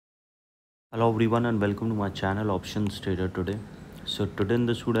Hello everyone and welcome to my channel Options Trader Today. So today in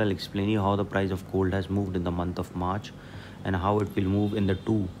this video I'll explain you how the price of gold has moved in the month of March and how it will move in the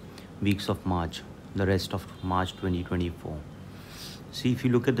 2 weeks of March, the rest of March 2024. See, if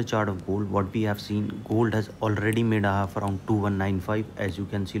you look at the chart of gold, what we have seen, gold has already made a half around 2195. As you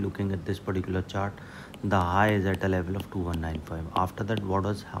can see looking at this particular chart, the high is at a level of 2195. After that,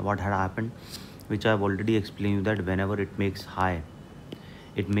 what had happened, which I've already explained you, that whenever it makes high,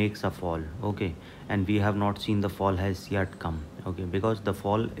 it makes a fall. Okay, and we have not seen the fall has yet come. Okay, because the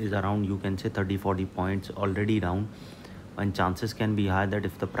fall is around, you can say, 30-40 points already down, and chances can be high that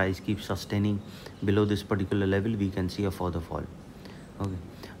if the price keeps sustaining below this particular level, we can see a further fall. Okay,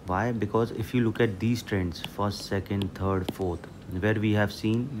 why? Because if you look at these trends, first, second, third, fourth, where we have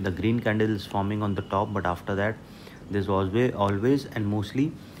seen the green candle is forming on the top, but after that there's always and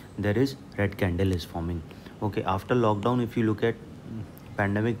mostly there is red candle is forming. Okay, after lockdown, if you look at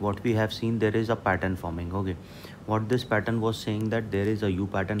pandemic, what we have seen, there is a pattern forming. Okay, what this pattern was saying, that there is a U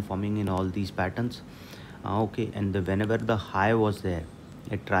pattern forming in all these patterns. Okay, and whenever the high was there,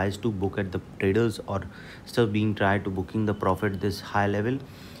 it tries to book at the traders, or still being tried to booking the profit this high level,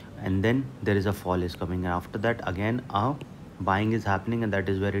 and then there is a fall is coming, and after that again a buying is happening, and that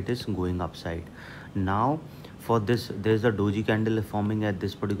is where it is going upside. Now for this, there is a doji candle forming at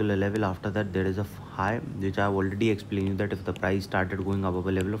this particular level. After that there is a high, which I have already explained you, that if the price started going above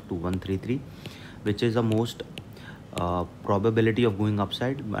a level of 2133, which is the most probability of going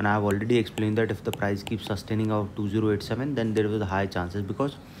upside, and I have already explained that if the price keeps sustaining of 2087, then there was high chances,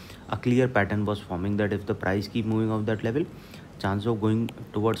 because a clear pattern was forming that if the price keep moving off that level, chance of going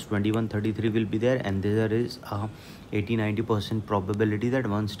towards 2133 will be there, and there is a 80-90% probability that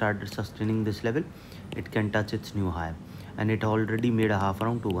once started sustaining this level, it can touch its new high, and it already made a half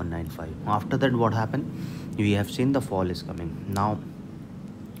around 2195. After that, what happened, we have seen the fall is coming. Now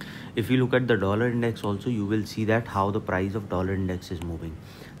if you look at the dollar index also, you will see that how the price of dollar index is moving.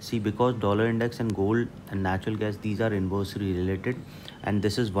 See, because dollar index and gold and natural gas, these are inversely related, and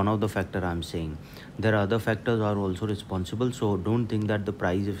this is one of the factor I'm saying. There are other factors are also responsible, so don't think that the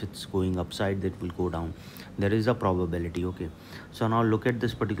price, if it's going upside, that will go down. There is a probability. Okay, so now look at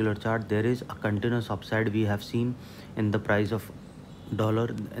this particular chart. There is a continuous upside we have seen in the price of dollar,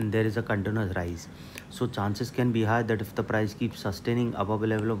 and there is a continuous rise. So chances can be high that if the price keeps sustaining above a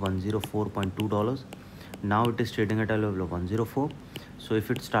level of $104.2, now it is trading at a level of 104. So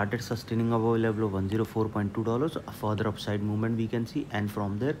if it started sustaining above a level of $104.2, a further upside movement we can see, and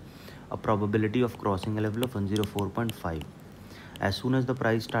from there a probability of crossing a level of 104.5. As soon as the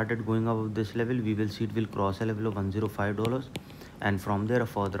price started going above this level, we will see it will cross a level of $105, and from there a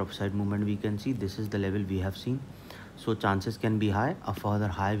further upside movement we can see. This is the level we have seen, so chances can be high, a further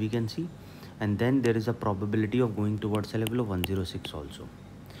high we can see, and then there is a probability of going towards a level of 106 also.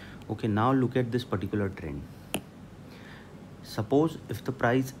 Okay, now look at this particular trend. Suppose if the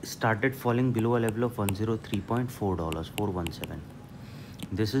price started falling below a level of $103.4, 417,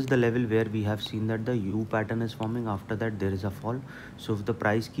 this is the level where we have seen that the U pattern is forming. After that there is a fall. So if the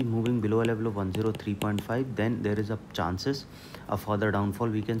price keep moving below a level of 103.5, then there is a chances a further downfall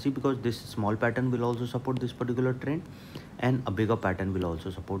we can see, because this small pattern will also support this particular trend, and a bigger pattern will also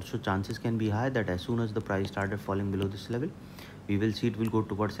support. So chances can be high that as soon as the price started falling below this level, we will see it will go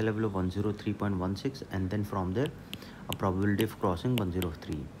towards a level of 103.16, and then from there a probability of crossing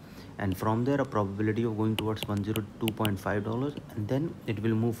 103, and from there a probability of going towards $102.5, and then it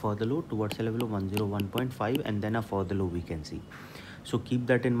will move further low towards a level of 101.5, and then a further low we can see. So keep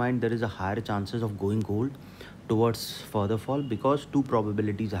that in mind. There is a higher chances of going gold towards further fall, because two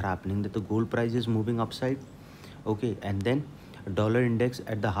probabilities are happening, that the gold price is moving upside, okay, and then dollar index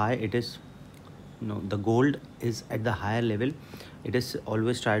at the high, it is, the gold is at the higher level. It is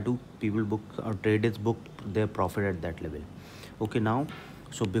always try to people book or traders book their profit at that level. Okay, now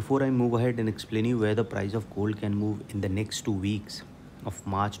so before I move ahead and explain you where the price of gold can move in the next 2 weeks of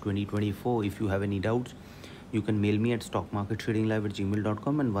March 2024, if you have any doubts, you can mail me at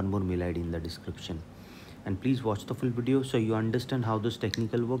stockmarkettradinglive@gmail.com, and one more mail ID in the description. And please watch the full video so you understand how this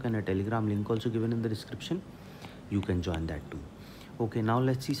technical work, and a Telegram link also given in the description. You can join that too. Okay, now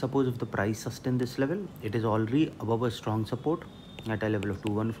let's see. Suppose if the price sustain this level, it is already above a strong support at a level of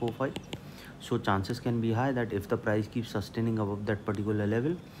 2145. So chances can be high that if the price keeps sustaining above that particular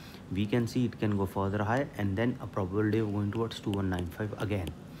level, we can see it can go further high, and then a probability of going towards 2195 again.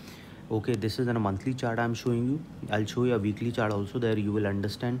 Okay, this is a monthly chart I'm showing you. I'll show you a weekly chart also. There you will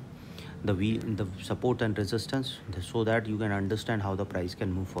understand the support and resistance, so that you can understand how the price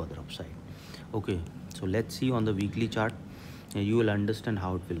can move further upside. Okay, so let's see on the weekly chart. You will understand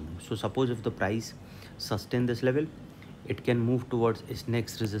how it will move. So suppose if the price sustain this level, it can move towards its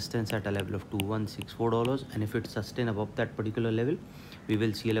next resistance at a level of $2164, and if it sustain above that particular level, we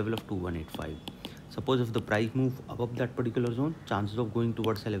will see a level of 2185. Suppose if the price move above that particular zone, chances of going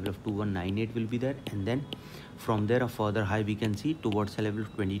towards a level of 2198 will be there, and then from there a further high we can see towards a level of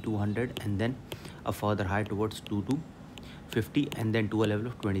 2200, and then a further high towards 2250, and then to a level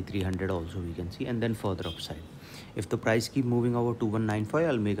of 2300 also we can see, and then further upside. If the price keep moving over 2195,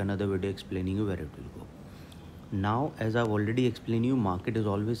 I'll make another video explaining you where it will go. Now, as I've already explained you, market is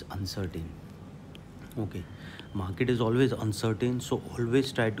always uncertain. Okay, market is always uncertain, so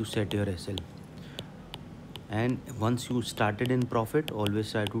always try to set your SL. And once you started in profit,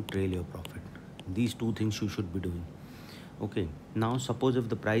 always try to trail your profit. These two things you should be doing. Okay, now suppose if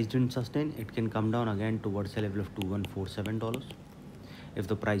the price didn't sustain, it can come down again towards a level of $2147 if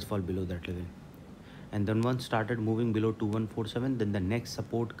the price fall below that level. And then once started moving below 2147, then the next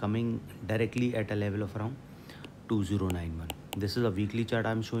support coming directly at a level of around 2091. This is a weekly chart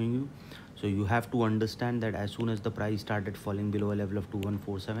I'm showing you. So you have to understand that as soon as the price started falling below a level of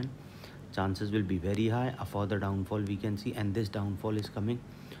 2147, chances will be very high a further downfall we can see, and this downfall is coming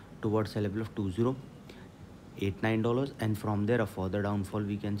towards a level of $2089, and from there a further downfall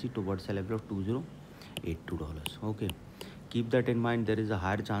we can see towards a level of $2082. Okay, keep that in mind. There is a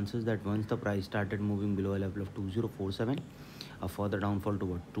higher chances that once the price started moving below a level of 2047, a further downfall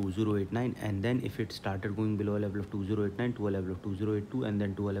toward 2089, and then if it started going below a level of 2089 to a level of 2082, and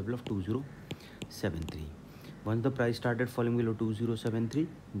then to a level of 2073. Once the price started falling below 2073,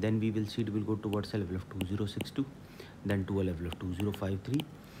 then we will see it will go towards a level of 2062, then to a level of 2053.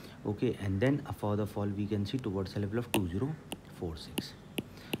 Okay, and then a further fall we can see towards a level of 2046.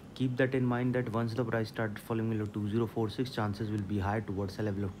 Keep that in mind that once the price started falling below 2046, chances will be high towards a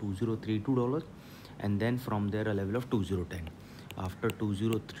level of $2032, and then from there a level of 2010. After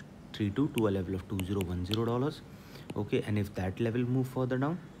 2032 to a level of $2010. Okay, and if that level move further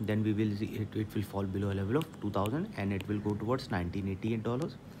down, then we will see it will fall below a level of 2000, and it will go towards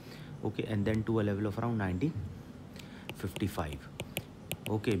 $1988. Okay, and then to a level of around 1955.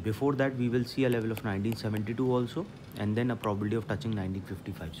 Okay, before that we will see a level of 1972 also, and then a probability of touching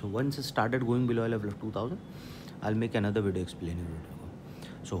 1955. So once it started going below a level of 2000, I'll make another video explaining it.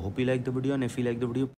 So hope you like the video, and if you like the video,